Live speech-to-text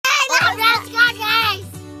let's go, guys.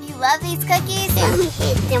 You love these cookies? Let me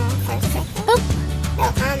hit them for a second. Boop. No,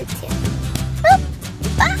 I'm too. Boop.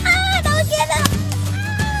 Ah, don't get them.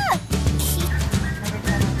 Ah.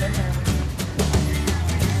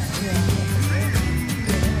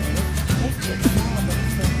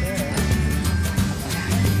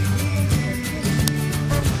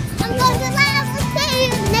 I'm going to level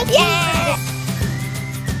 2 next year.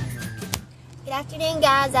 Good afternoon,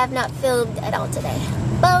 guys. I've not filmed at all today.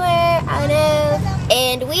 Bummer, I know.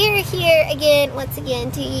 And we're here again, once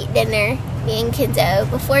again, to eat dinner. Me and Kinzo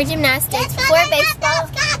before gymnastics, before baseball.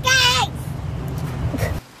 Let's go, guys.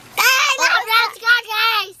 Let's go,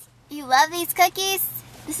 guys. You love these cookies?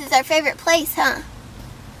 This is our favorite place, huh?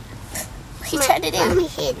 What are you trying to do? Let me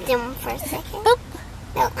hit them for a second. Boop.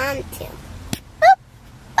 No, I'm too. Boop.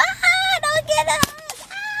 Ah, don't get us.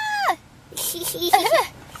 Ah.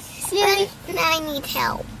 Now I need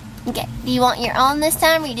help. Okay, do you want your own this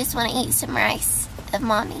time, or you just want to eat some rice of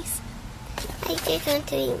Mommy's? I just want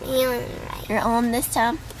to eat my own rice. Your own this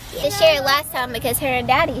time? They shared last time because her and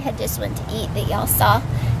Daddy had just went to eat that y'all saw.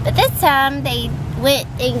 But this time they went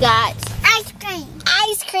and got Ice cream.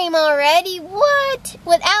 ice cream already. What?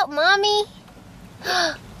 Without Mommy?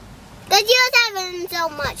 Because you was having so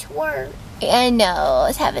much work. I know. I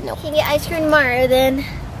was having no. Can get ice cream tomorrow then.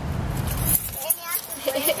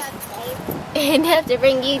 And have to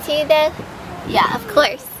bring you too, though? Yeah, of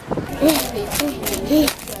course. Which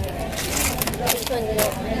one do you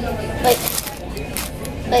want?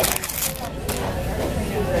 Wait.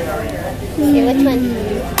 Here, which one?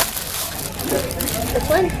 Which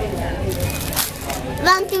one?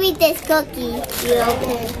 Want to eat this cookie? You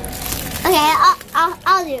okay? Okay,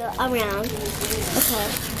 I'll do it around.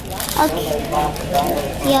 Okay.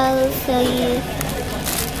 Yeah, so you.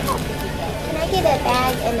 Can I get a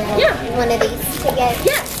bag and one of these together?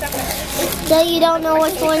 Yeah. So you don't know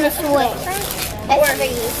which one is which. That's for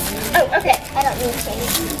you. Oh, okay. I don't need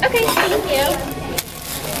change. Okay, thank you.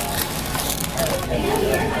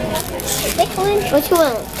 Which one? Which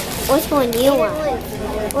one? Which one do you want?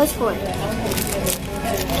 Which one?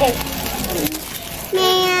 Okay.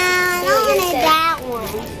 Man, I wanted that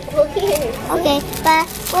one. Well, here. Okay, but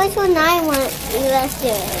which one I want? Let's do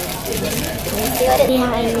it. Let's see what it is.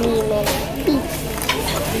 Yeah, I need it.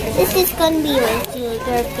 This is gonna be like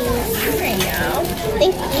sugar beans. There you go.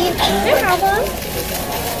 Thank you. No problem.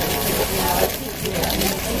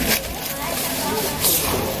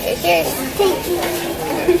 Here's yours. Thank you.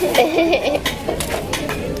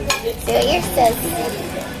 See what yours says.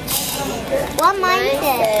 What mine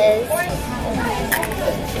says?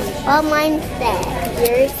 What mine says?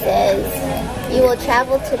 Yours says, you will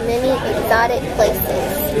travel to many exotic places.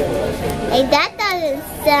 Hey, that doesn't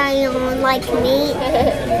sound like me.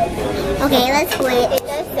 Okay, let's wait. It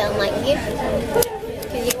does sound like you.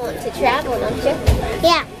 Because you want to travel, don't you?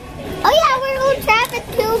 Yeah. Oh yeah, we're gonna travel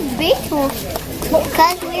to beach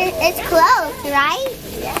because it's close, right?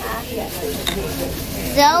 Yeah.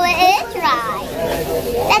 So it is right.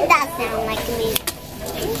 That does sound like me.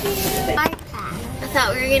 I thought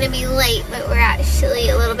we were going to be late, but we're actually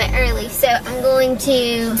a little bit early. So I'm going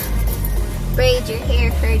to braid your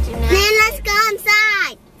hair for gymnastics. Then let's go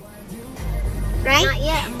inside. Right? Not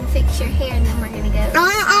yet. I'm going to fix your hair and then we're going to go.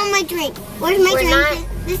 Oh, my drink. Where's my We're drink?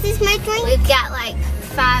 This is my drink? We've got like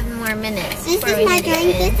 5 more minutes. This before is we my need to get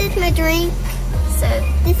drink. in. This is my drink. So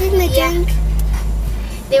This is my Yeah. drink.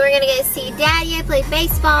 then we're going to go see Daddy. I played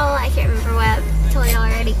baseball. I can't remember what I told y'all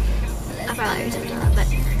already. I probably already told y'all that, but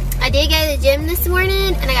I did go to the gym this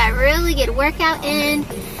morning and I got a really good workout in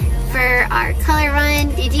for our color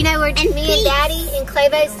run. Did you know me and Daddy and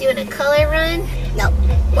Claybo's doing a color run? Nope.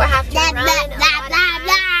 We'll have to Blah, run blah, a blah, lot of blah, miles.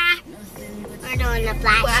 blah. We're doing the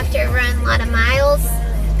We'll flash. have to run a lot of miles.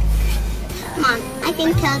 Come on. I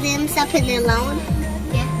can tell them something alone.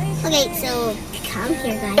 Yeah. Okay, so come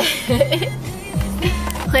here, guys.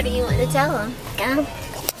 What do you want to tell them? Come.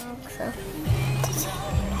 So.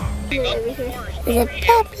 There's a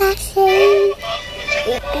blood flashing.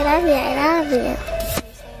 I love you. I love you.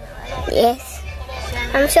 Yes.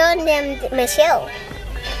 I'm showing them my show.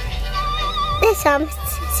 That's how I'm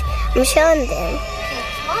showing them.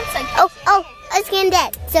 Oh, it's getting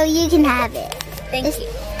dead. So you can have it. Thank you.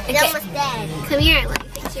 It's almost dead. Come here, let me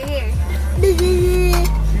fix your hair.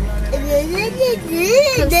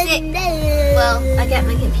 Come sit. Well, I got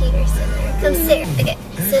my computer sitting there. Come sit. Okay,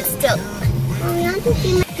 sit still. I want to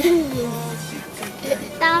see my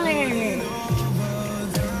dollar.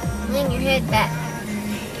 Lean your head back.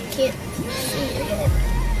 Can't see your head.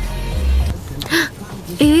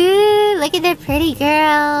 Ooh, look at the pretty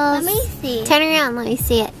girls. Let me see. Turn around, let me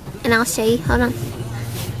see it. And I'll show you. Hold on.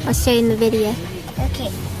 I'll show you in the video.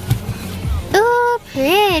 Okay.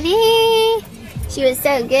 pretty. She was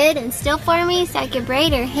so good and still for me so I could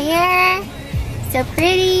braid her hair. So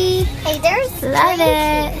pretty. Hey, there's Love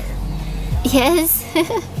it. Yes. In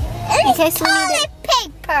case we need toilet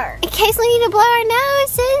paper. In case we need to blow our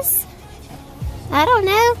noses. I don't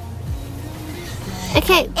know.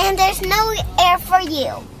 Okay. And there's no air for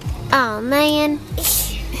you. Oh man.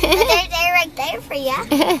 There's air right there for you.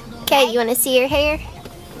 Okay, you want to see your hair?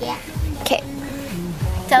 Yeah. Okay.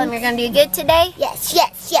 Tell them you're going to do good today? Yes,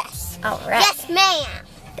 yes, yes. All right. Yes, ma'am.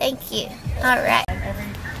 Thank you. All right.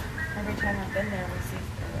 Every time I've been there, I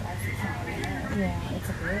see something in there. Yeah, it's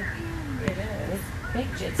a big. It is. It's big.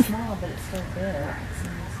 It's small, but it's still big.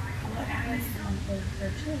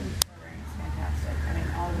 Their cheerleading program is fantastic. I mean,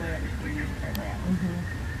 all the way up to the youth program.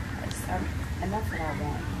 And that's what I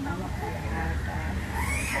want. I want her to have that.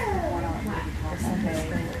 One, I want her to be taught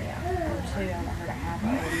someday. Or two, I want her to have a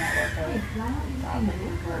network of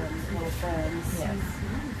people and little friends. Yes.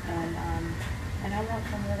 And I want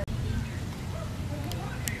her to.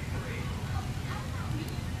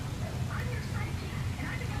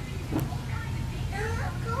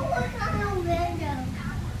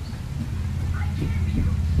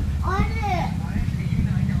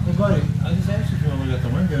 Hey buddy, I just asked you if you want to look out the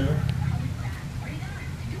window.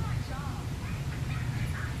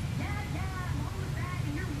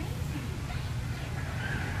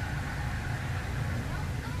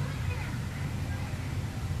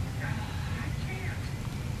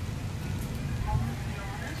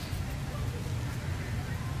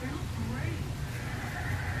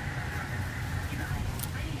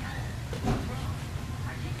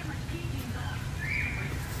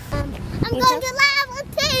 I'm going to level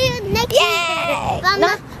 2 next Yay! year.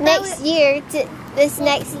 Not next year. This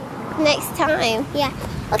next time. Yeah.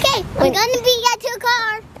 Okay, I'm going to be at your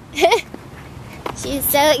car. She's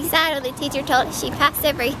so excited. The teacher told her she passed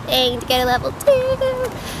everything to go to level 2.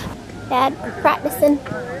 Dad, we're practicing.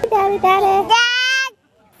 Daddy. Daddy.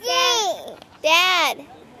 Dad.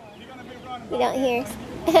 You don't hear us.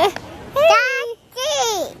 Daddy.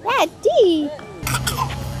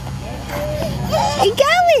 Where you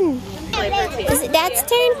going? Is it Dad's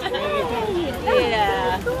turn?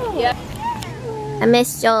 Yeah. Yep. I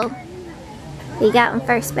missed Joel. He got in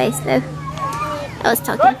first base though. I was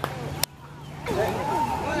talking.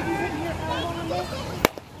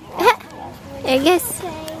 There he goes.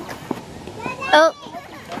 Oh.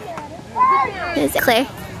 Is it Claire?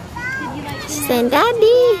 She's saying,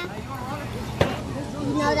 Daddy.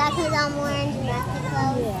 You know that because I'm wearing gymnastics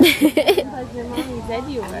clothes. Because your mommy said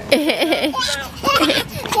you were.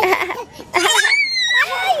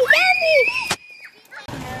 You got me.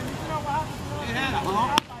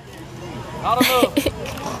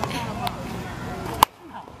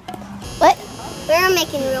 What? We're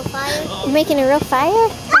making real fire. You're making a real fire?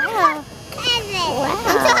 Wow. Wow.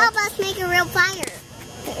 So help us make a real fire.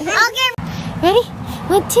 I'll get Ready?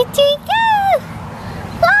 1, 2, 3, go!